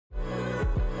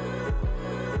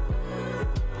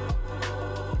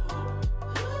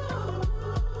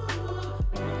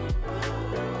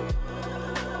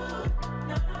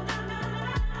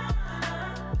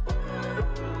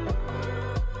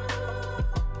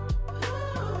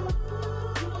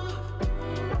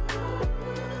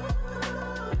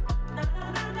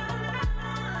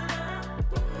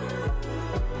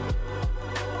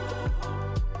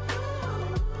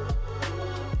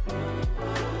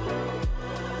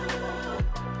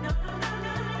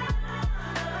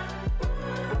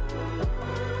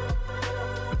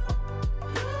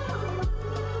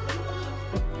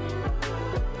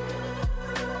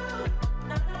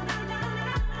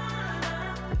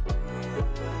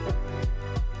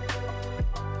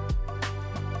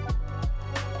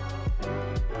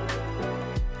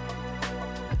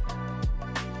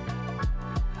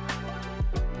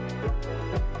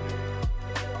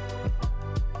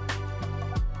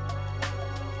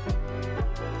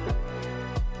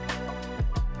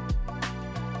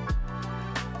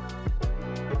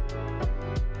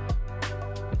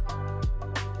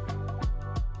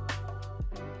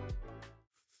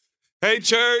Hey,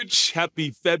 church. Happy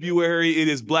February. It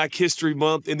is Black History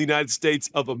Month in the United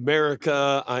States of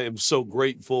America. I am so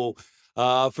grateful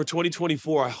for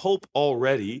 2024. I hope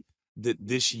already that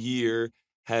this year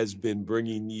has been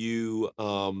bringing you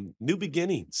new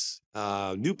beginnings,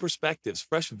 new perspectives,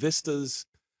 fresh vistas.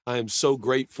 I am so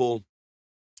grateful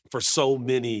for so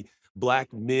many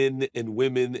Black men and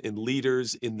women and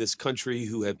leaders in this country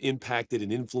who have impacted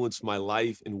and influenced my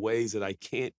life in ways that I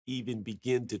can't even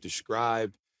begin to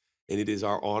describe. And it is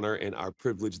our honor and our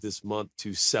privilege this month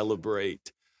to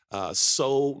celebrate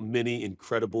so many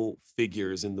incredible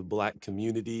figures in the Black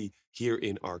community here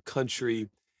in our country.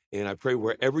 And I pray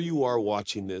wherever you are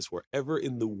watching this, wherever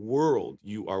in the world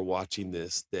you are watching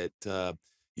this, that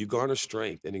you garner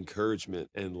strength and encouragement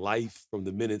and life from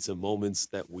the minutes and moments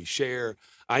that we share.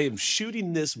 I am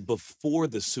shooting this before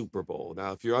the Super Bowl.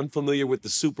 Now, if you're unfamiliar with the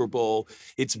Super Bowl,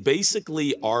 it's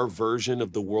basically our version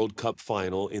of the World Cup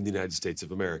final in the United States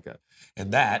of America.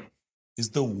 And that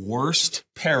is the worst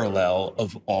parallel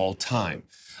of all time.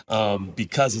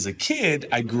 Because as a kid,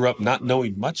 I grew up not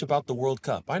knowing much about the World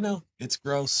Cup. I know it's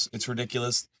gross, it's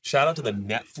ridiculous. Shout out to the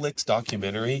Netflix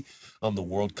documentary on the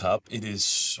World Cup. It is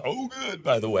so good,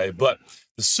 by the way. But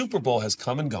the Super Bowl has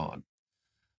come and gone.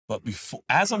 But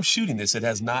as I'm shooting this, it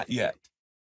has not yet.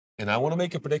 And I want to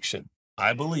make a prediction.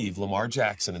 I believe Lamar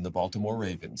Jackson and the Baltimore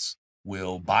Ravens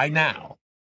will, by now,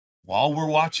 while we're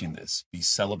watching this, be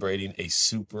celebrating a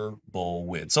Super Bowl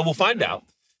win. So we'll find out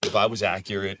if I was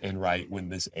accurate and right when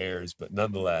this airs. But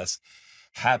nonetheless,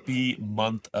 happy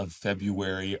month of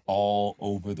February all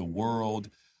over the world.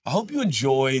 I hope you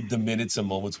enjoyed the minutes and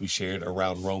moments we shared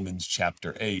around Romans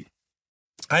chapter 8.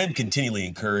 I am continually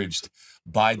encouraged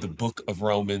by the book of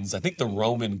Romans. I think the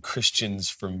Roman Christians,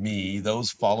 for me,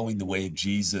 those following the way of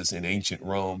Jesus in ancient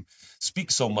Rome, speak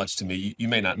so much to me. You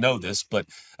may not know this, but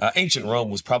ancient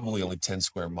Rome was probably only 10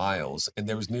 square miles, and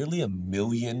there was nearly 1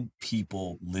 million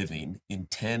people living in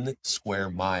 10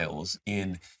 square miles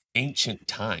in ancient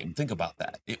time. Think about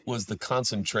that. It was the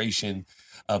concentration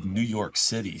of New York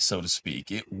City, so to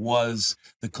speak. It was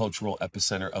the cultural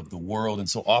epicenter of the world. And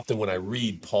so often when I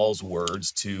read Paul's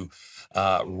words to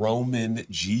Roman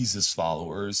Jesus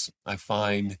followers, I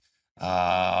find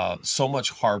so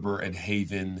much harbor and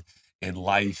haven and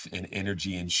life and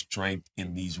energy and strength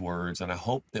in these words. And I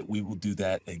hope that we will do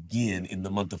that again in the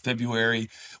month of February.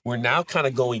 We're now kind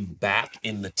of going back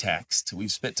in the text.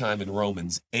 We've spent time in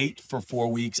Romans 8 for 4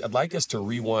 weeks. I'd like us to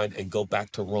rewind and go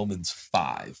back to Romans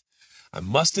 5. I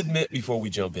must admit before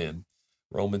we jump in,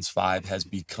 Romans 5 has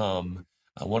become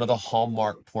one of the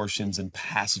hallmark portions and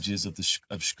passages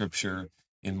of Scripture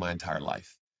in my entire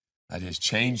life. It has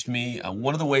changed me.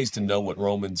 One of the ways to know what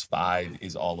Romans 5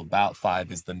 is all about,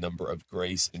 5 is the number of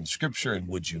grace in Scripture, and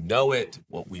would you know it,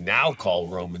 what we now call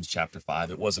Romans chapter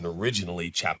 5, it wasn't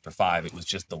originally chapter 5, it was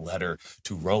just the letter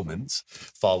to Romans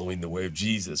following the way of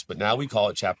Jesus, but now we call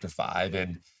it chapter 5,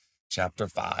 and chapter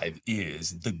 5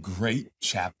 is the great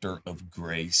chapter of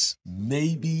grace,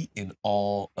 maybe in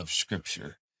all of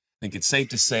Scripture. I think it's safe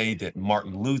to say that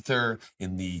Martin Luther,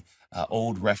 in the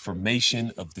old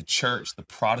Reformation of the church, the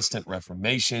Protestant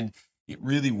Reformation, it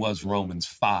really was Romans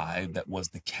 5 that was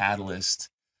the catalyst.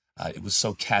 It was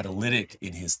so catalytic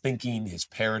in his thinking, his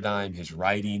paradigm, his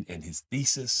writing, and his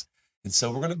thesis. And so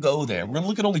we're going to go there. We're going to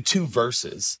look at only 2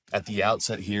 verses at the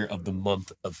outset here of the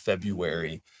month of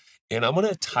February. And I'm going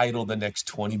to title the next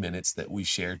 20 minutes that we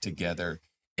share together,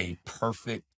 A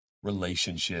Perfect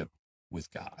Relationship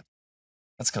with God.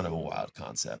 That's kind of a wild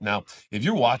concept. Now, if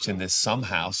you're watching this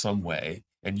somehow, some way,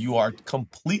 and you are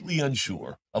completely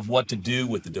unsure of what to do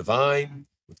with the divine,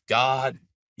 with God,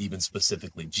 even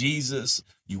specifically Jesus,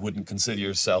 you wouldn't consider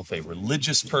yourself a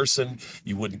religious person,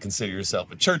 you wouldn't consider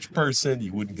yourself a church person,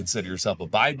 you wouldn't consider yourself a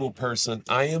Bible person,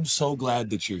 I am so glad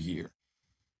that you're here.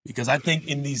 Because I think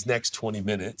in these next 20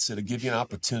 minutes, it'll give you an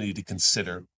opportunity to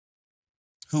consider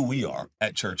who we are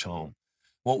at Churchome,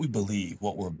 what we believe,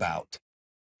 what we're about.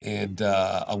 And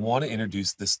I want to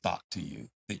introduce this thought to you,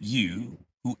 that you,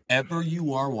 whoever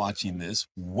you are watching this,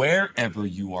 wherever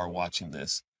you are watching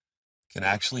this, can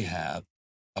actually have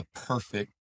a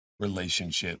perfect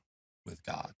relationship with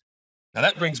God. Now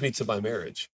that brings me to my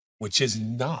marriage, which is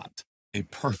not a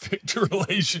perfect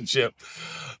relationship,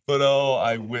 but oh,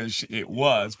 I wish it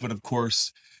was. But of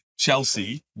course,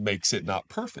 Chelsea makes it not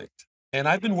perfect. And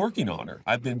I've been working on her.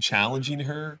 I've been challenging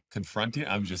her, confronting.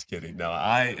 I'm just kidding. No,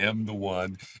 I am the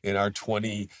one in our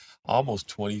almost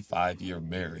 25-year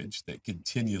marriage that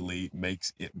continually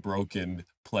makes it broken,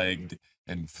 plagued,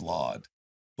 and flawed.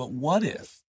 But what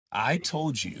if I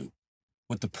told you,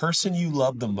 with the person you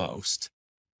love the most,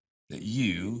 that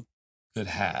you could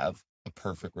have a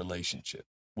perfect relationship?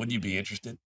 Wouldn't you be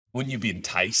interested? Wouldn't you be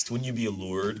enticed? Wouldn't you be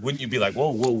allured? Wouldn't you be like,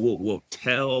 whoa, whoa, whoa, whoa,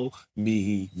 tell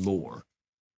me more?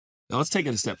 Now let's take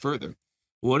it a step further.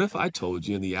 What if I told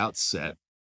you in the outset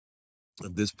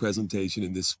of this presentation,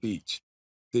 in this speech,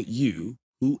 that you,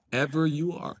 whoever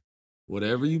you are,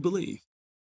 whatever you believe,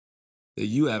 that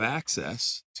you have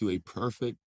access to a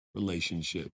perfect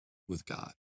relationship with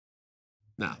God?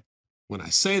 Now, when I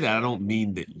say that, I don't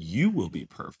mean that you will be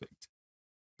perfect,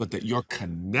 but that your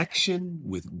connection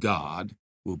with God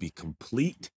will be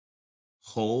complete,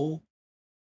 whole,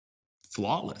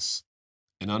 flawless,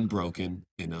 and unbroken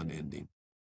and unending.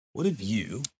 What if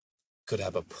you could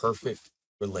have a perfect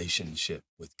relationship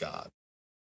with God?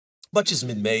 Much has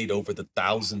been made over the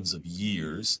thousands of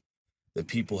years that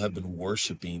people have been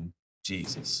worshiping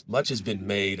Jesus. Much has been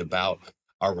made about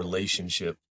our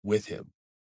relationship with him.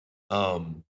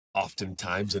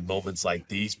 Oftentimes in moments like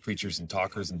these, preachers and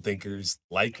talkers and thinkers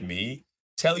like me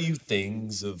tell you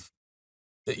things of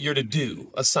that you're to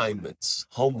do, assignments,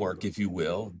 homework, if you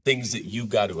will, things that you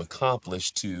got to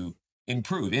accomplish to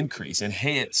improve, increase,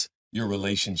 enhance your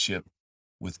relationship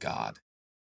with God.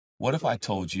 What if I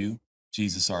told you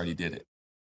Jesus already did it?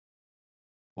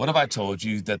 What if I told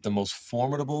you that the most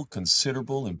formidable,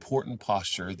 considerable, important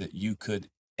posture that you could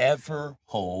ever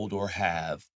hold or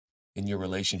have in your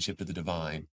relationship to the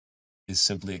divine is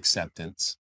simply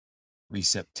acceptance,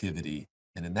 receptivity,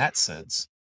 and in that sense,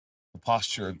 a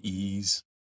posture of ease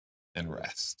and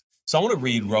rest? So I want to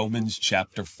read Romans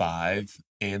chapter 5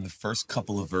 and the first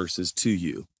couple of verses to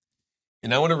you.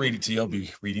 And I want to read it to you. I'll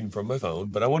be reading from my phone,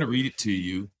 but I want to read it to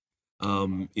you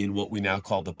in what we now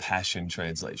call the Passion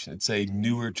Translation. It's a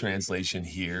newer translation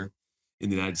here in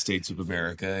the United States of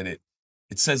America. And it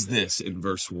says this in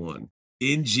verse 1.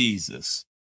 In Jesus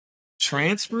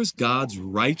transfers God's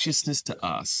righteousness to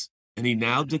us, and he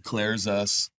now declares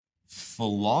us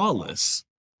flawless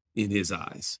in his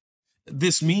eyes.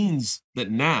 This means that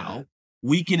now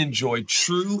we can enjoy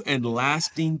true and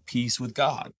lasting peace with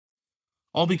God,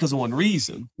 all because of one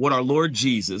reason: what our Lord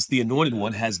Jesus, the Anointed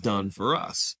One, has done for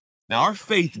us. Now, our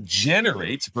faith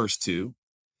generates, verse 2,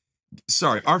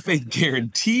 our faith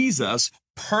guarantees us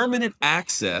permanent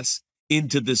access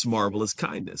into this marvelous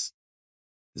kindness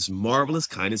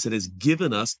that has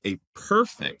given us a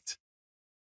perfect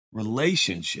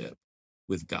relationship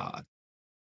with God.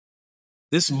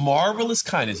 This marvelous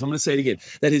kindness, I'm going to say it again,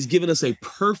 that has given us a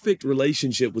perfect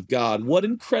relationship with God. What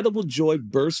incredible joy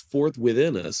bursts forth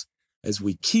within us as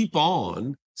we keep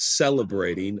on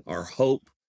celebrating our hope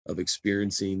of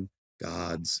experiencing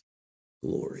God's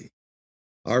glory.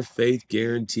 Our faith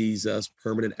guarantees us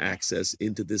permanent access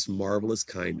into this marvelous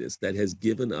kindness that has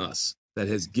given us,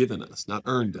 not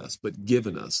earned us, but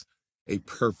given us a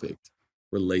perfect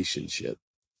relationship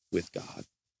with God.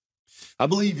 I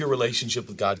believe your relationship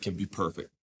with God can be perfect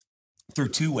through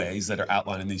two ways that are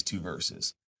outlined in these two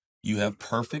verses. You have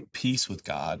perfect peace with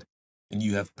God, and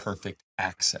you have perfect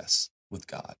access with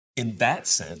God. In that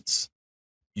sense,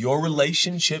 your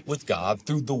relationship with God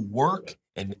through the work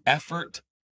and effort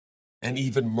and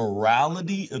even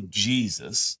morality of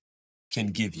Jesus can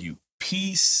give you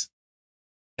peace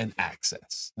and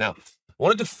access. Now, I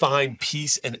want to define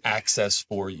peace and access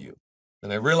for you.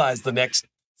 And I realize the next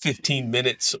 15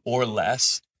 minutes or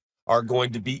less are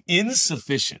going to be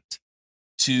insufficient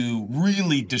to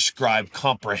really describe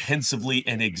comprehensively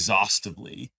and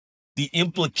exhaustively the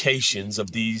implications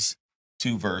of these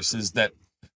two verses that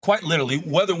quite literally,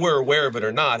 whether we're aware of it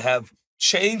or not, have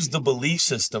changed the belief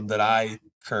system that I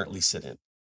currently sit in.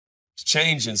 It's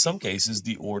changed, in some cases,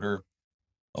 the order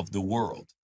of the world.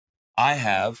 I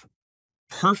have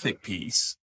perfect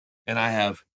peace and I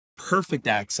have perfect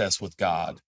access with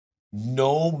God,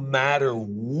 no matter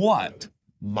what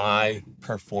my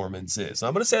performance is. And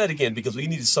I'm going to say that again because we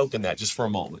need to soak in that just for a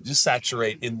moment, just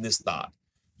saturate in this thought.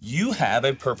 You have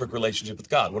a perfect relationship with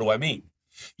God. What do I mean?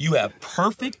 You have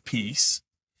perfect peace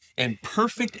and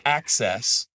perfect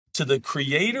access to the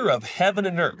creator of heaven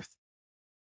and earth,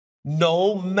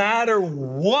 no matter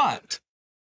what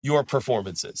your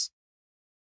performance is.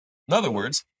 In other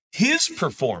words, his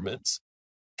performance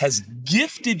has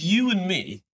gifted you and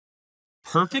me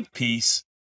perfect peace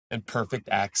and perfect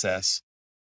access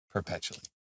perpetually.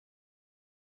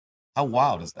 How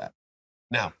wild is that?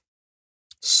 Now,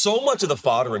 so much of the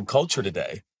fodder in culture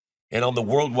today and on the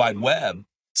World Wide Web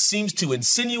seems to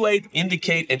insinuate,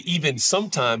 indicate, and even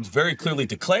sometimes very clearly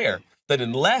declare that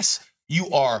unless you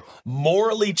are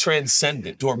morally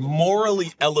transcendent or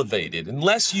morally elevated,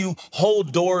 unless you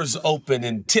hold doors open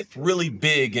and tip really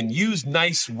big and use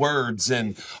nice words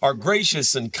and are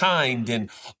gracious and kind and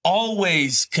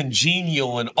always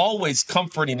congenial and always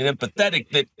comforting and empathetic,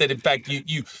 that in fact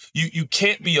you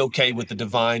can't be okay with the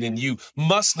divine, and you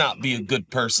must not be a good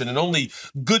person, and only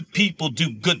good people do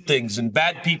good things and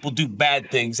bad people do bad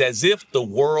things, as if the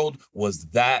world was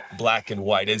that black and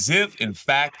white, as if in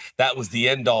fact that was the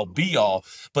end all be all.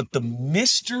 But the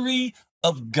mystery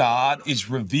of God is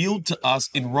revealed to us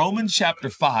in Romans chapter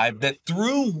 5, that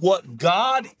through what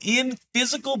God in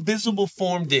physical, visible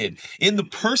form did in the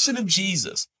person of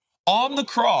Jesus on the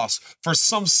cross for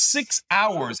some 6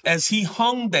 hours as he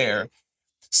hung there,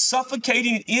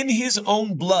 suffocating in his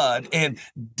own blood and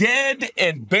dead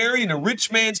and buried in a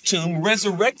rich man's tomb,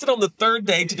 resurrected on the third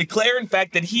day to declare, in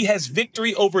fact, that he has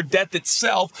victory over death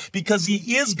itself because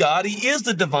he is God, he is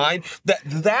the divine,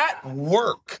 that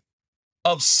work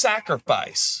of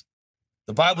sacrifice.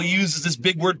 The Bible uses this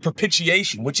big word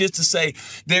propitiation, which is to say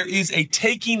there is a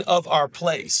taking of our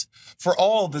place for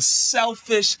all the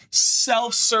selfish,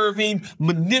 self-serving,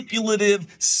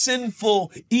 manipulative,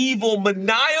 sinful, evil,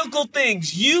 maniacal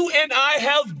things you and I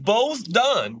have both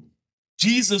done.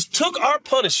 Jesus took our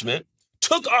punishment,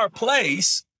 took our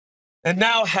place, and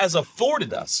now has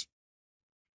afforded us,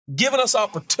 given us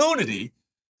opportunity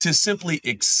to simply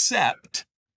accept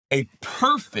a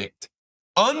perfect,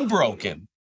 unbroken,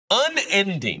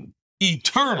 unending,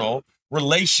 eternal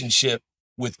relationship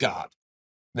with God.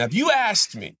 Now, if you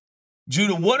asked me,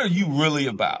 Judah, what are you really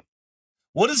about?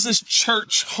 What is this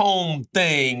Churchome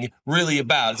thing really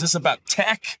about? Is this about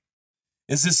tech?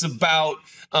 Is this about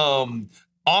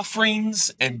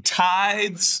offerings and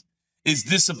tithes? Is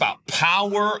this about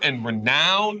power and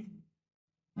renown?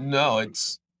 No,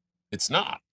 it's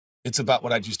not. It's about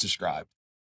what I just described,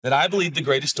 that I believe the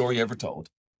greatest story ever told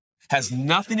has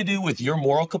nothing to do with your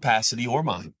moral capacity or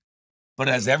mine, but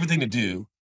it has everything to do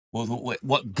with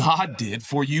what God did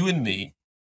for you and me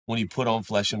when he put on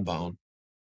flesh and bone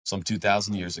some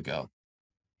 2,000 years ago,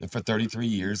 and for 33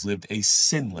 years lived a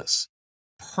sinless,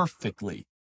 perfectly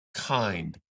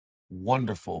kind,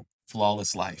 wonderful,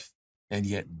 flawless life, and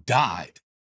yet died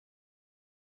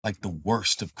like the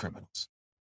worst of criminals,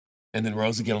 and then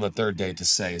rose again on the third day to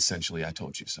say, essentially, I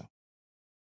told you so.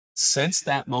 Since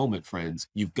that moment, friends,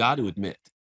 you've got to admit,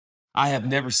 I have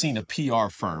never seen a PR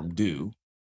firm do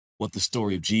what the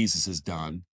story of Jesus has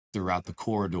done throughout the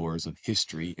corridors of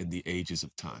history and the ages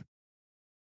of time.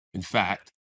 In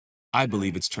fact, I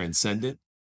believe it's transcendent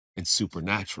and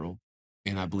supernatural,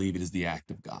 and I believe it is the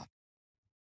act of God.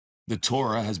 The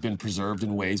Torah has been preserved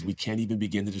in ways we can't even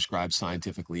begin to describe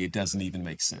scientifically. It doesn't even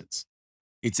make sense.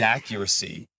 Its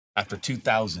accuracy after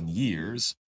 2,000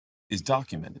 years is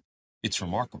documented. It's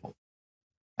remarkable.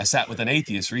 I sat with an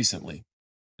atheist recently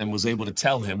and was able to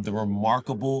tell him the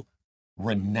remarkable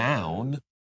renown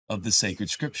of the sacred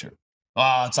scripture.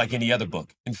 It's like any other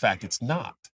book. In fact, it's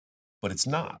not, but it's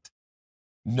not.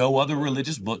 No other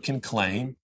religious book can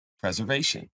claim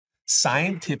preservation.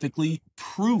 Scientifically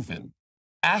proven,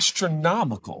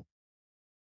 astronomical,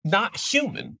 not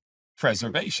human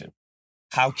preservation.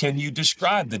 How can you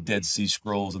describe the Dead Sea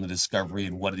Scrolls and the discovery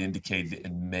and what it indicated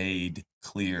and made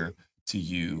clear to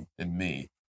you and me?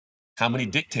 How many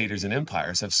dictators and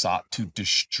empires have sought to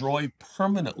destroy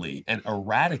permanently and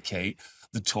eradicate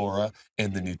the Torah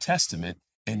and the New Testament,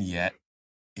 and yet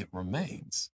it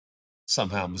remains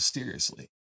somehow mysteriously?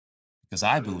 Because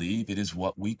I believe it is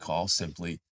what we call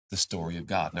simply the story of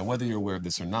God. Now, whether you're aware of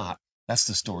this or not, that's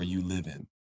the story you live in.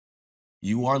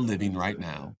 You are living right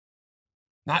now,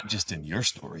 not just in your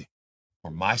story or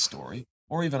my story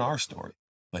or even our story,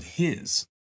 but his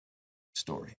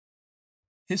story.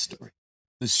 His story.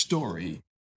 The story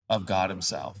of God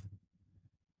himself.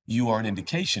 You are an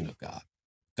indication of God.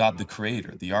 God, the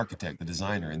creator, the architect, the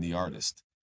designer, and the artist.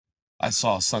 I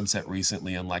saw a sunset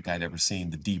recently unlike I'd ever seen,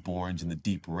 the deep orange and the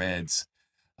deep reds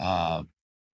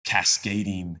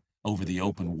cascading over the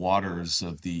open waters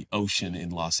of the ocean in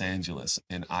Los Angeles.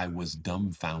 And I was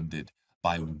dumbfounded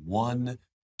by one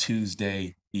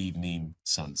Tuesday evening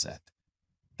sunset.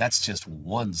 That's just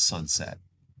one sunset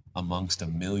amongst a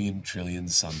million trillion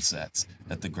sunsets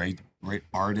that the great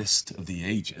artist of the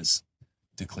ages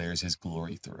declares his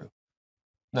glory through.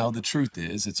 Now, the truth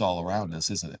is, it's all around us,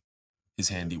 isn't it? His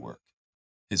handiwork,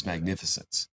 his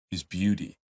magnificence, his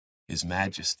beauty, his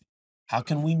majesty. How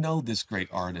can we know this great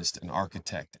artist and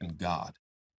architect and God?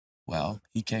 Well,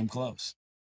 he came close.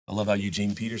 I love how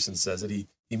Eugene Peterson says it.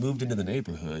 He moved into the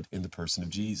neighborhood in the person of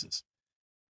Jesus.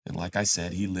 And like I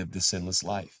said, he lived a sinless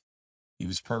life. He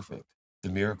was perfect. The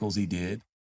miracles he did,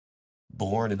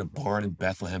 born in a barn in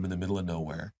Bethlehem in the middle of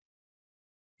nowhere.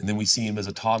 And then we see him as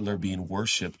a toddler being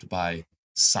worshiped by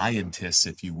scientists,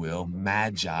 if you will,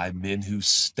 magi, men who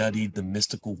studied the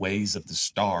mystical ways of the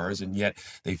stars, and yet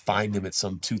they find him at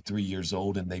some 2, 3 years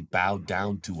old and they bow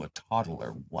down to a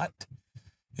toddler. What?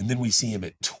 And then we see him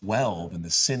at 12 in the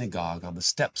synagogue, on the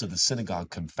steps of the synagogue,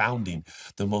 confounding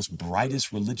the most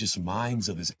brightest religious minds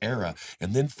of his era.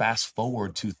 And then fast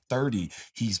forward to 30,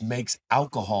 he makes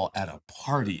alcohol at a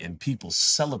party and people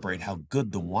celebrate how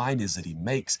good the wine is that he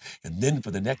makes. And then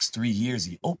for the next 3 years,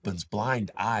 he opens blind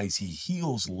eyes, he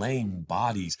heals lame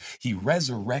bodies, he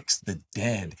resurrects the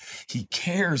dead, he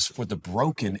cares for the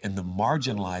broken and the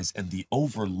marginalized and the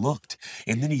overlooked.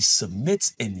 And then he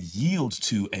submits and yields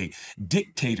to a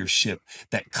dictatorship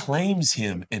that claims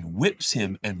him and whips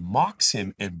him and mocks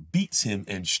him and beats him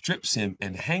and strips him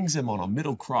and hangs him on a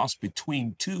middle cross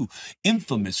between two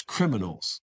infamous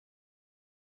criminals.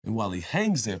 And while he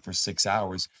hangs there for 6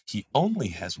 hours, he only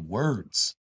has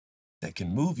words that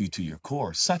can move you to your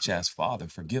core, such as, Father,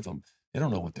 forgive them. They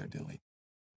don't know what they're doing.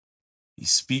 He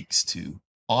speaks to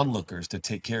onlookers to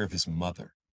take care of his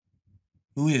mother.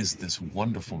 Who is this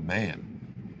wonderful man?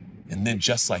 And then,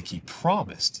 just like he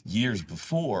promised years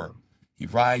before, he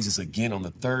rises again on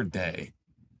the third day,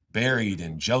 buried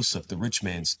in Joseph, the rich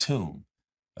man's tomb,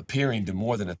 appearing to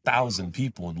more than 1,000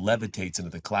 people and levitates into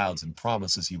the clouds and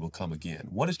promises he will come again.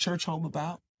 What is Churchome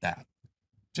about? That.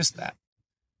 Just that.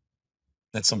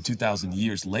 That some 2,000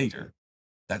 years later,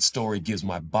 that story gives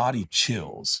my body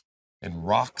chills and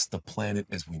rocks the planet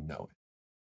as we know it.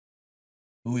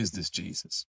 Who is this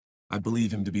Jesus? I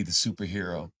believe him to be the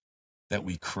superhero that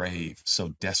we crave so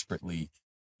desperately,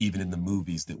 even in the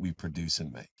movies that we produce and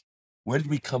make. Where did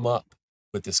we come up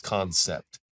with this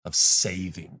concept of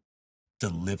saving,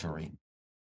 delivering?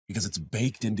 Because it's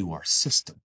baked into our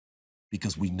system,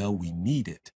 because we know we need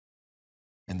it,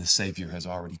 and the Savior has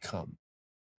already come.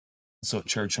 So at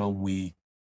Churchome, we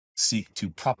seek to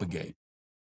propagate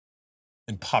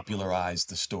and popularize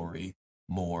the story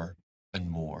more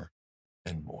and more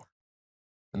and more.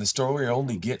 And the story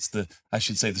only gets the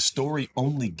story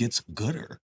only gets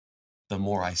gooder the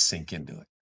more I sink into it.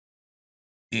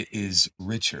 It is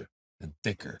richer and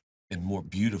thicker and more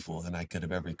beautiful than I could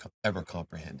have ever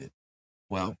comprehended.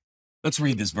 Well, let's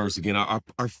read this verse again.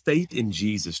 Our faith in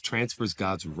Jesus transfers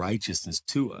God's righteousness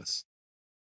to us.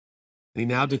 And he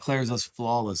now declares us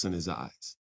flawless in his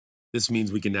eyes. This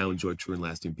means we can now enjoy true and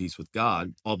lasting peace with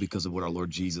God, all because of what our Lord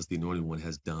Jesus, the Anointed One,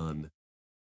 has done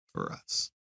for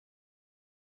us.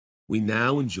 We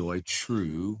now enjoy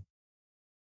true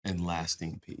and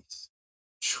lasting peace.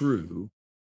 True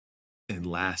and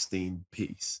lasting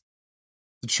peace.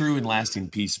 The true and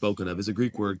lasting peace spoken of is a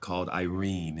Greek word called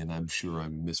irene, and I'm sure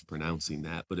I'm mispronouncing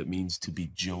that, but it means to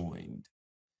be joined.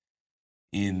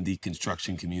 In the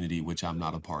construction community, which I'm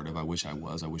not a part of, I wish I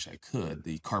was, I wish I could,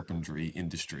 the carpentry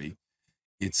industry,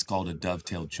 it's called a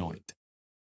dovetail joint.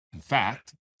 In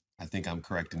fact, I think I'm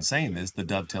correct in saying this, the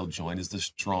dovetail joint is the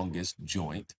strongest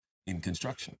joint in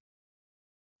construction.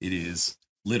 It is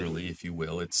literally, if you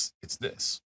will, it's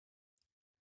this.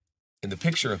 And the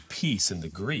picture of peace in the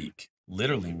Greek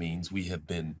literally means we have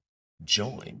been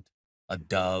joined, a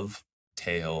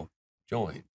dovetail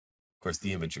joint. Of course,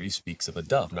 the imagery speaks of a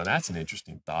dove. Now, that's an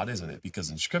interesting thought, isn't it? Because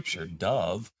in Scripture,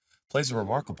 dove plays a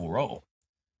remarkable role.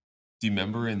 Do you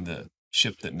remember in the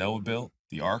ship that Noah built,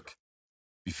 the ark,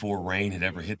 before rain had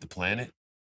ever hit the planet?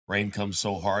 Rain comes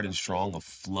so hard and strong, a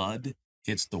flood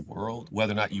hits the world.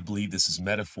 Whether or not you believe this is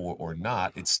metaphor or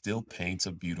not, it still paints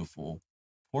a beautiful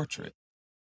portrait.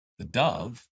 The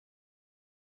dove,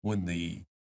 when the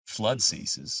flood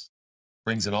ceases,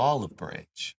 brings an olive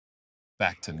branch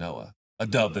back to Noah. A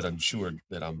dove that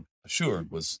I'm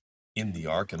assured was in the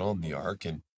ark and on the ark,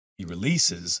 and he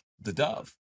releases the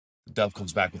dove. The dove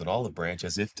comes back with an olive branch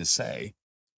as if to say,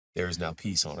 there is now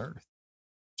peace on earth.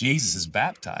 Jesus is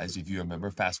baptized, if you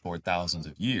remember, fast forward thousands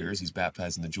of years, he's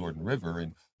baptized in the Jordan River,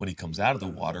 and when he comes out of the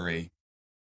water, a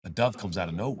dove comes out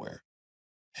of nowhere,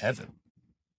 heaven,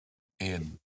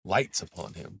 and lights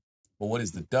upon him. Well, what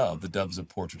is the dove? The dove is a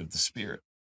portrait of the Spirit.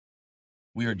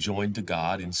 We are joined to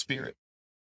God in spirit.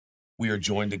 We are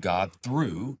joined to God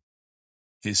through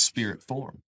his spirit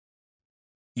form.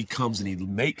 He comes and he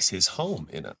makes his home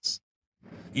in us.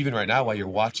 Even right now, while you're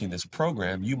watching this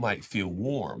program, you might feel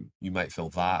warm. You might feel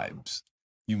vibes.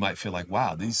 You might feel like,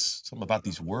 wow, something about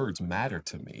these words matter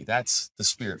to me. That's the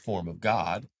spirit form of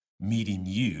God meeting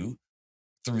you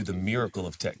through the miracle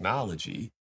of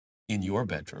technology in your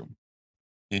bedroom,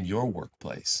 in your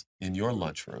workplace, in your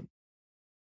lunchroom,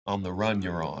 on the run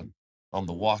you're on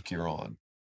the walk you're on,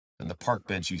 and the park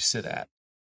bench you sit at.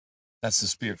 That's the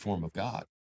spirit form of God.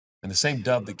 And the same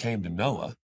dove that came to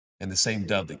Noah and the same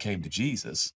dove that came to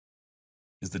Jesus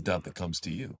is the dove that comes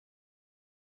to you.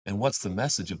 And what's the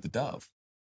message of the dove?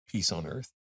 Peace on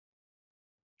earth.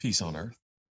 Peace on earth.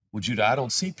 Well, Judah, I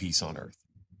don't see peace on earth.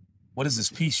 What is this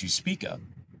peace you speak of?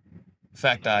 In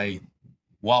fact,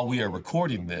 while we are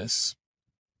recording this,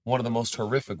 one of the most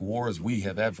horrific wars we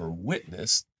have ever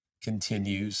witnessed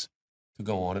continues to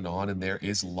go on, and there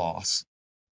is loss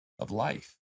of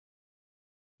life.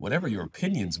 Whatever your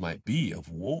opinions might be of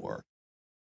war,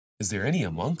 is there any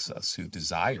amongst us who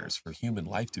desires for human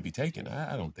life to be taken?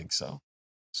 I don't think so.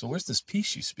 So where's this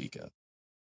peace you speak of?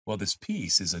 Well, this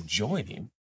peace is a joining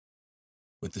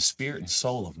with the spirit and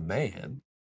soul of man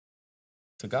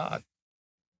to God.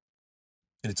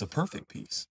 And it's a perfect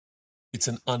peace. It's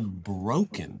an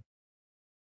unbroken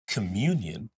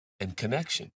communion and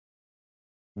connection.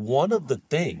 One of the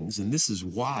things, and this is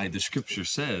why the scripture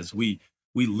says we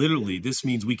literally, this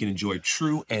means we can enjoy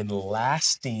true and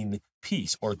lasting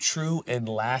peace or true and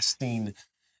lasting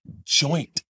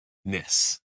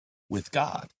jointness with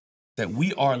God, that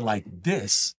we are like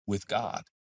this with God.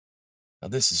 Now,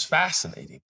 this is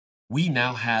fascinating. We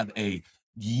now have a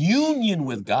union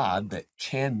with God that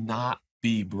cannot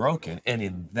be broken. And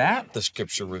in that, the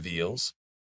scripture reveals,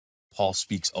 Paul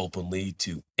speaks openly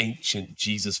to ancient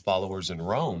Jesus followers in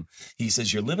Rome. He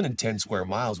says, you're living in 10 square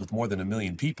miles with more than 1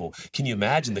 million people. Can you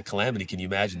imagine the calamity? Can you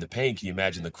imagine the pain? Can you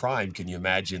imagine the crime? Can you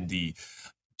imagine the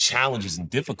challenges and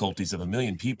difficulties of 1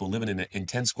 million people living in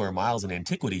 10 square miles in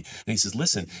antiquity? And he says,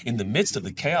 listen, in the midst of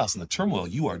the chaos and the turmoil,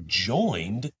 you are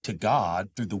joined to God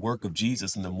through the work of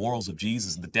Jesus and the morals of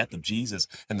Jesus and the death of Jesus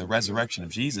and the resurrection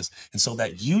of Jesus. And so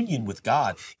that union with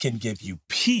God can give you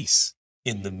peace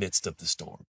in the midst of the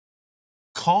storm,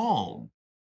 calm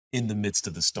in the midst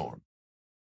of the storm.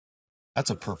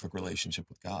 That's a perfect relationship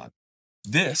with God.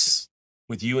 This,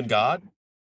 with you and God,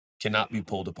 cannot be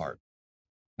pulled apart.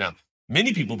 Now,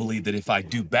 many people believe that if I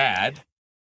do bad,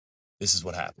 this is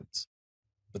what happens.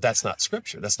 But that's not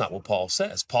scripture. That's not what Paul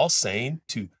says. Paul's saying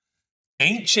to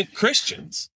ancient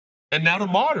Christians and now to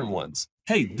modern ones,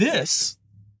 hey, this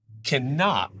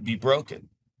cannot be broken.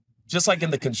 Just like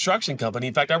in the construction company.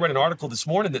 In fact, I read an article this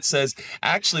morning that says,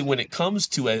 actually, when it comes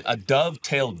to a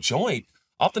dovetail joint,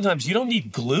 oftentimes you don't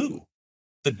need glue.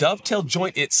 The dovetail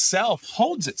joint itself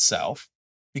holds itself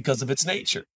because of its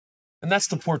nature. And that's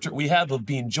the portrait we have of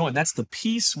being joined. That's the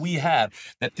peace we have,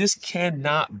 that this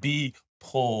cannot be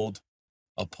pulled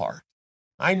apart.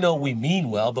 I know we mean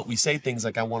well, but we say things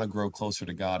like, I want to grow closer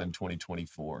to God in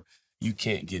 2024. You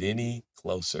can't get any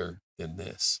closer than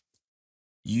this.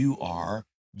 You are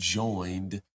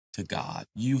joined to God.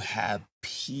 You have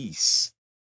peace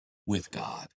with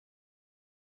God.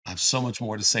 I have so much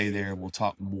more to say there, and we'll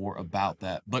talk more about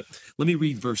that. But let me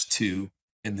read verse 2,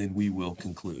 and then we will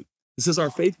conclude. It says,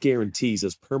 our faith guarantees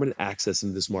us permanent access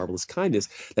into this marvelous kindness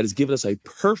that has given us a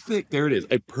perfect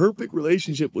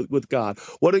relationship with God.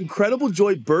 What incredible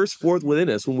joy bursts forth within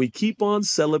us when we keep on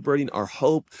celebrating our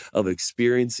hope of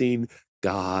experiencing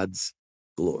God's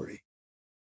glory.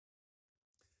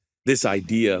 This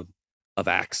idea of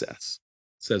access,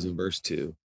 says in verse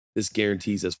 2, this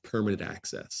guarantees us permanent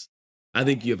access. I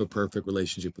think you have a perfect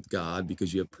relationship with God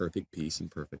because you have perfect peace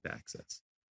and perfect access.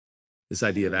 This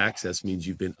idea of access means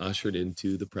you've been ushered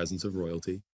into the presence of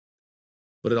royalty,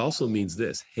 but it also means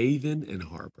this, haven and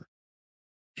harbor.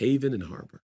 Haven and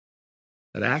harbor.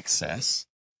 That access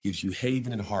gives you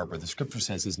haven and harbor. The scripture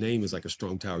says his name is like a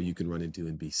strong tower you can run into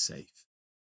and be safe.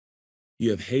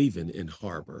 You have haven and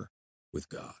harbor with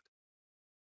God.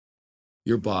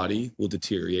 Your body will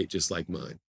deteriorate just like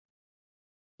mine.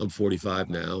 I'm 45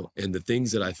 now, and the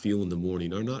things that I feel in the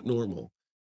morning are not normal.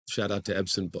 Shout out to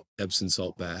Epsom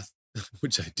salt bath,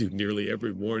 which I do nearly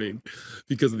every morning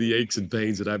because of the aches and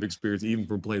pains that I've experienced, even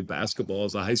from playing basketball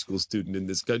as a high school student in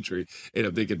this country. And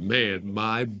I'm thinking, man,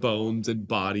 my bones and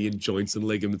body and joints and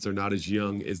ligaments are not as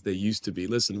young as they used to be.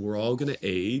 Listen, we're all going to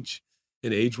age,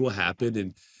 and age will happen,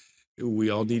 and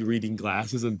we all need reading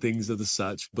glasses and things of the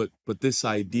such. But this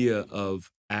idea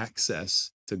of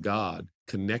access to God,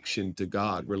 connection to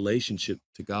God, relationship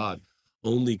to God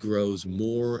only grows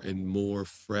more and more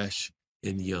fresh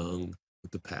and young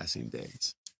with the passing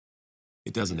days.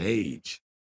 It doesn't age.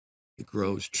 It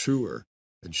grows truer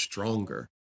and stronger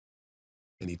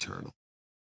and eternal.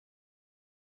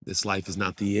 This life is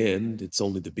not the end. It's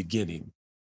only the beginning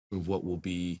of what will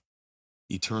be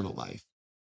eternal life.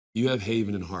 You have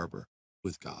haven and harbor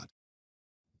with God.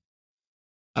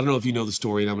 I don't know if you know the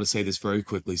story, and I'm going to say this very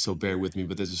quickly, so bear with me,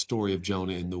 but there's a story of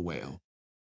Jonah and the whale.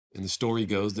 And the story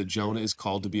goes that Jonah is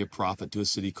called to be a prophet to a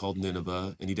city called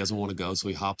Nineveh, and he doesn't want to go, so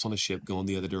he hops on a ship going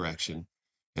the other direction.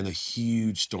 and a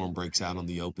huge storm breaks out on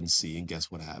the open sea. And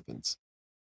guess what happens?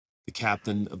 The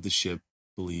captain of the ship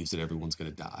believes that everyone's going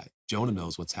to die. Jonah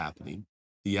knows what's happening.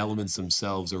 The elements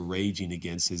themselves are raging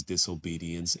against his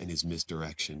disobedience and his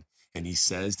misdirection. And he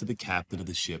says to the captain of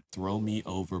the ship, "Throw me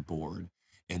overboard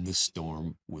and the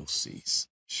storm will cease."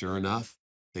 Sure enough,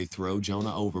 they throw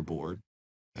Jonah overboard.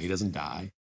 Now, he doesn't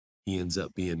die. He ends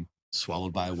up being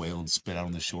swallowed by a whale and spit out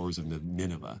on the shores of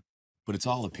Nineveh. But it's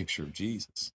all a picture of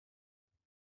Jesus.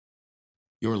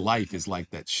 Your life is like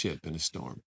that ship in a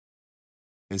storm.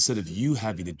 Instead of you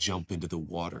having to jump into the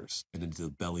waters and into the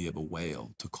belly of a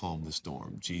whale to calm the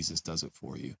storm, Jesus does it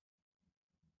for you.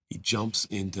 He jumps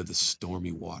into the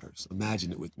stormy waters.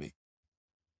 Imagine it with me.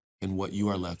 And what you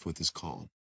are left with is calm.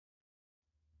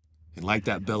 And like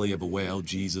that belly of a whale,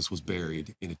 Jesus was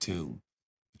buried in a tomb.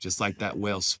 Just like that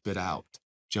whale spit out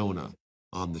Jonah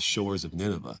on the shores of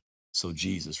Nineveh, so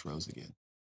Jesus rose again.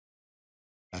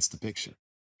 That's the picture.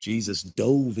 Jesus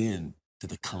dove in to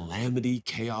the calamity,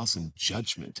 chaos, and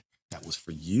judgment that was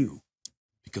for you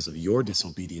because of your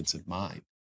disobedience and mine.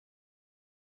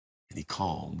 And he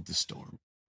calmed the storm.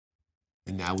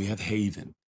 And now we have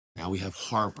haven. Now we have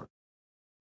harbor.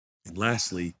 And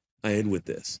lastly, I end with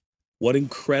this. What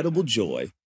incredible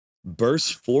joy bursts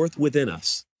forth within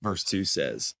us, verse 2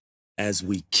 says, as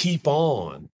we keep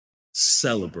on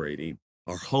celebrating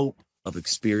our hope of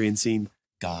experiencing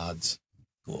God's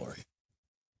glory.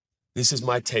 This is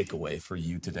my takeaway for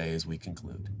you today as we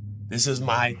conclude. This is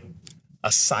my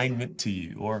assignment to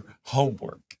you, or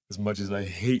homework, as much as I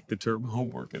hate the term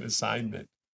homework and assignment.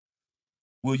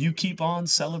 Will you keep on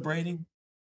celebrating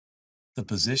the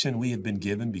position we have been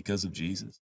given because of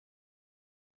Jesus?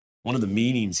 One of the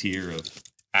meanings here of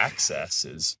access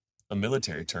is a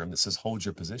military term that says hold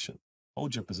your position.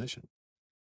 Hold your position.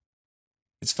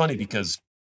 It's funny because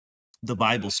the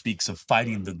Bible speaks of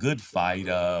fighting the good fight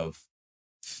of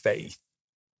faith.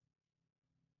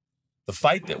 The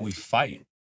fight that we fight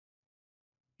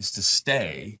is to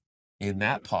stay in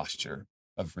that posture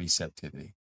of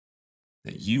receptivity,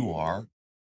 that you are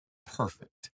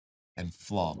perfect and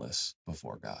flawless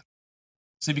before God.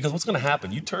 See, because what's going to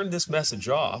happen, you turn this message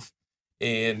off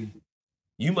and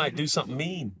you might do something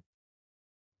mean.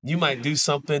 You might do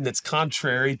something that's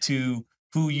contrary to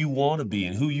who you want to be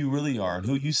and who you really are and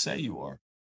who you say you are.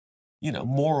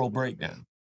 Moral breakdown,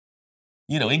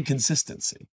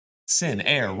 inconsistency, sin,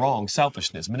 error, wrong,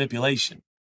 selfishness, manipulation.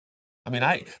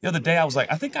 The other day I was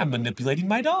like, I think I'm manipulating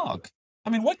my dog.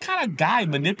 What kind of guy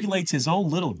manipulates his own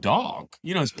little dog?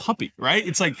 His puppy, right?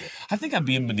 It's like, I think I'm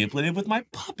being manipulated with my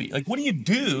puppy. Like, what do you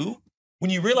do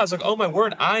when you realize, like, oh my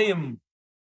word, I'm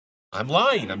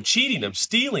lying, I'm cheating, I'm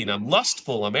stealing, I'm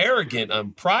lustful, I'm arrogant,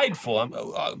 I'm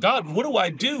prideful. God, what do I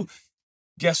do?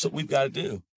 Guess what we've got to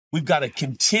do? We've got to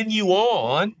continue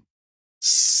on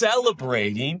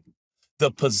celebrating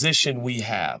the position we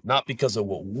have, not because of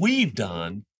what we've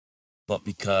done, but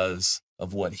because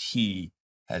of what he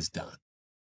has done.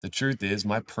 The truth is,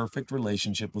 my perfect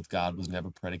relationship with God was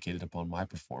never predicated upon my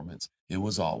performance. It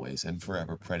was always and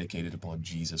forever predicated upon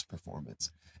Jesus' performance.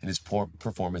 And his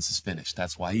performance is finished.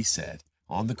 That's why he said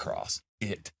on the cross,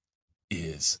 it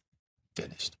is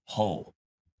finished. Whole,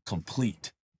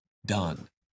 complete, done,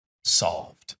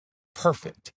 solved,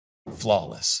 perfect,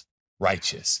 flawless,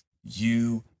 righteous.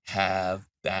 You have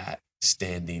that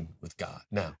standing with God.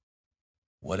 Now,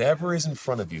 whatever is in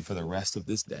front of you for the rest of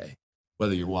this day,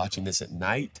 whether you're watching this at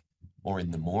night or in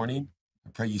the morning,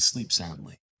 I pray you sleep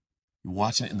soundly. You're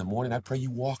watching it in the morning, I pray you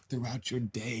walk throughout your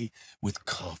day with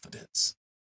confidence.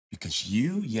 Because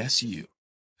you, yes, you,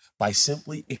 by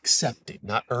simply accepting,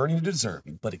 not earning or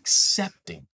deserving, but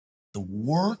accepting the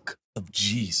work of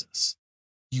Jesus,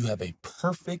 you have a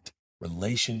perfect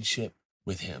relationship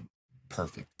with him.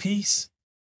 Perfect peace,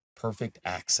 perfect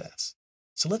access.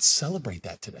 So let's celebrate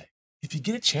that today. If you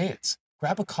get a chance,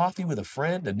 grab a coffee with a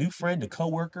friend, a new friend, a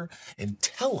coworker, and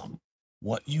tell them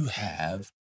what you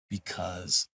have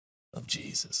because of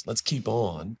Jesus. Let's keep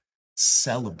on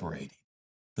celebrating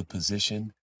the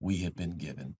position we have been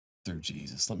given through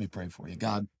Jesus. Let me pray for you.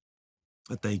 God,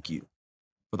 I thank you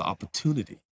for the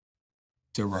opportunity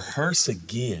to rehearse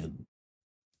again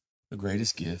the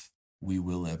greatest gift we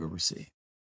will ever receive,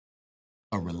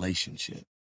 a relationship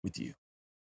with you,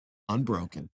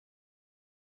 unbroken,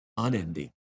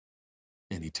 unending,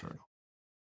 and eternal.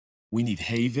 We need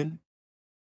haven.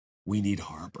 We need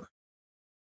harbor.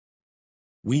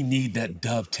 We need that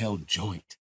dovetail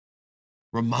joint.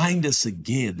 Remind us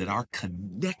again that our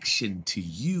connection to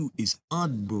you is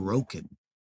unbroken,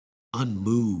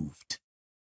 unmoved,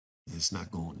 and it's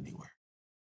not going anywhere.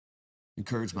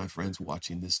 Encourage my friends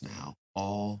watching this now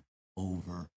all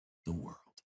over the world.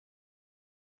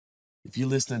 If you're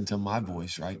listening to my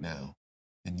voice right now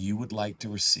and you would like to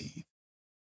receive,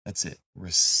 that's it,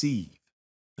 receive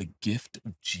the gift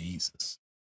of Jesus.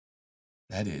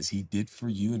 That is, he did for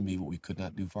you and me what we could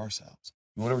not do for ourselves.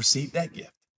 You want to receive that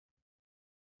gift?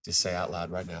 Just say out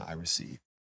loud right now, I receive.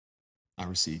 I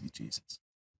receive you, Jesus.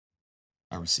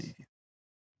 I receive you.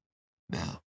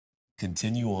 Now,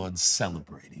 continue on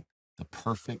celebrating the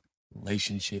perfect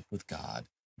relationship with God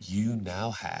you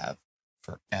now have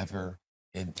forever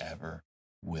and ever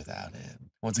without end.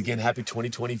 Once again, happy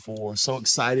 2024. So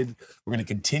excited. We're going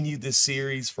to continue this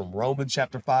series from Romans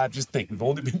chapter 5. Just think, we've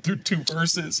only been through 2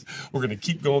 verses. We're going to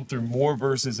keep going through more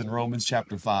verses in Romans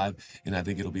chapter 5, and I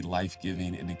think it'll be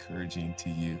life-giving and encouraging to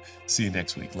you. See you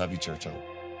next week. Love you,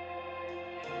 Churchome.